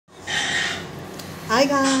Hi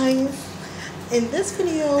guys! In this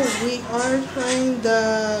video, we are trying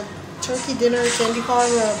the turkey dinner candy car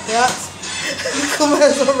Brach. Akuma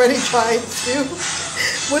has already tried too.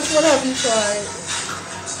 Which one have you tried?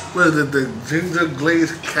 What is it, the ginger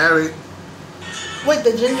glazed carrot? Wait,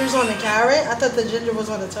 the ginger's on the carrot? I thought the ginger was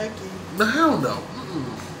on the turkey. The hell no.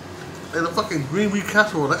 And the fucking green bean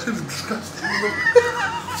casserole, that shit is disgusting.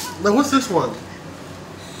 Now what's this one?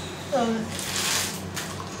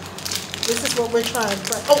 This is what we're trying.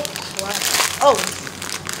 Oh, what? Oh,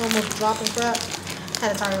 almost dropping crap.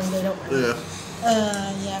 Had a tiring day, don't worry. Yeah.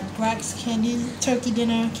 Yeah, Brach's turkey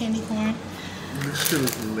dinner, candy corn. This shit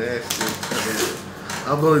is nasty.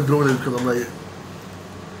 I'm only doing it because I'm like,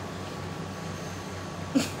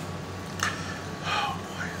 oh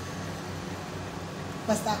boy.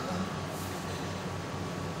 What's that one?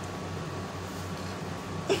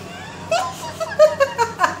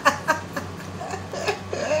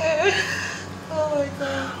 Oh my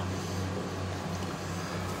god.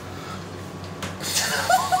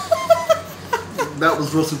 That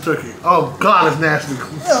was roasted turkey. Oh god, it's nasty.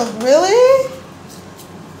 Oh, really?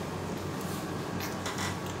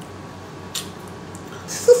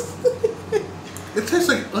 It tastes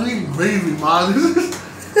like onion gravy, man. It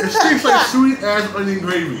tastes like sweet ass onion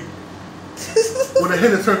gravy. When I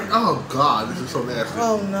hit the turkey, oh god, this is so nasty.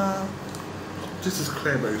 Oh no. This is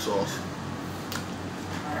cranberry sauce.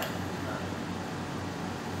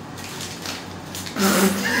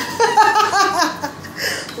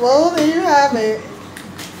 Well, there you have it.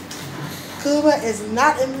 Akuma is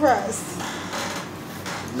not impressed.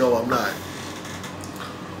 No, I'm not.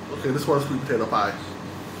 Okay, this one's sweet potato pie.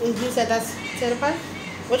 You said that's potato pie?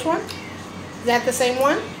 Which one? Is that the same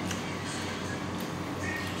one?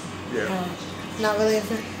 Yeah. Not really a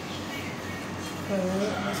fan.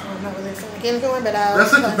 Not really a fan of candy corn, but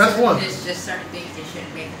that's like the best one. There's just certain things they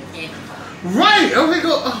shouldn't make in the candy corn. Right! Okay,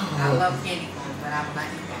 go. Oh. I love candy corn, but I will not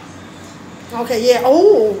eat that. Okay, yeah.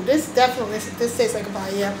 Oh, this definitely, this tastes like a pie,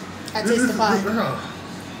 yeah. I taste the pie.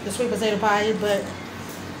 The sweet potato pie, but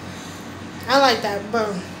I like that.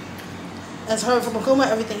 But as heard from Akuma,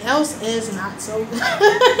 everything else is not so good.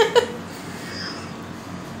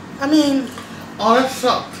 I mean... Oh, that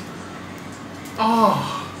sucked.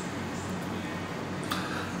 Oh.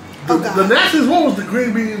 The nastiest one was the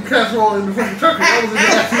green bean casserole and the freaking turkey. That was the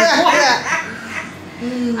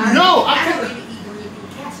nastiest one. No, I can't. Eat green bean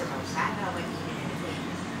casserole, so I know what eating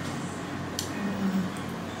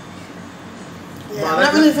Yeah, I'm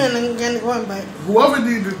not really a fan of candy corn, but... Whoever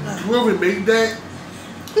made that,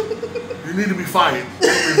 you need to be fired.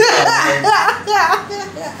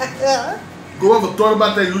 Whoever thought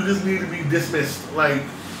about that, you just need to be dismissed. Like,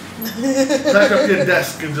 pack up your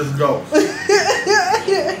desk and just go. Make sure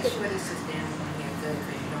this is down when you have good,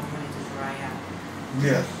 because you don't want it to dry out.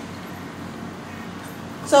 Yeah.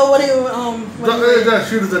 So what do you, That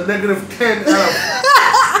shit is a negative 10 out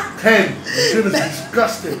of 10. That shit is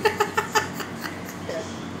disgusting.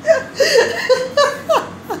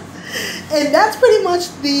 And that's pretty much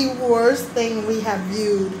the worst thing we have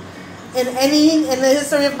viewed in the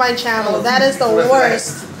history of my channel. That is the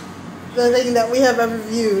worst thing that we have ever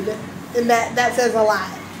viewed, and that says a lot.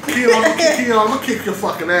 Keon, I'm gonna kick your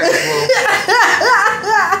fucking ass, bro.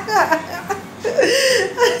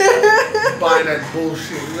 Buying that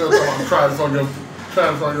bullshit. You know what I'm talking about? Try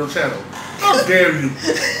this on your channel. How dare you?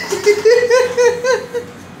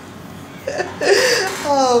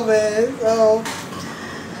 Oh man, so.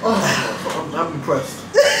 Oh, I'm impressed.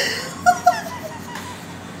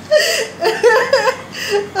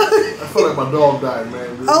 I feel like my dog died, man.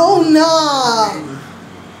 Oh no!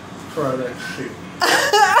 Try that shit.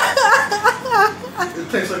 It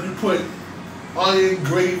tastes like you put onion,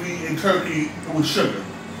 gravy, and turkey with sugar.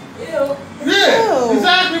 Ew. Yeah, Ew.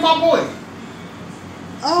 exactly my point.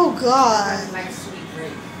 Oh god. It's like sweet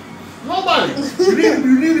grape. Nobody.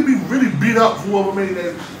 You need to be really beat up whoever made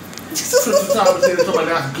that. Took the time to say that somebody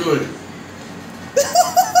that's good.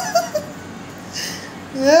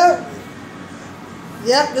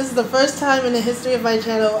 Yep, this is the first time in the history of my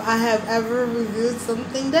channel I have ever reviewed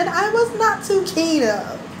something that I was not too keen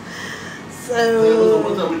of. So... That was the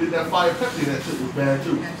one time we did that fire pepsi, that shit was bad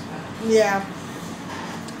too. Yeah.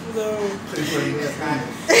 So...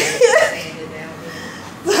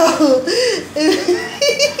 So,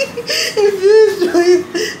 if you enjoyed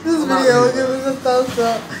this video, give us a thumbs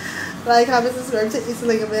up. Like, comment, subscribe to East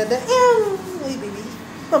Link Amanda, and hey baby,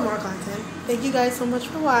 for more content. Thank you guys so much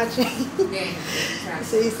for watching.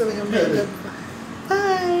 See East Link Amanda.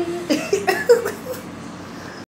 Bye.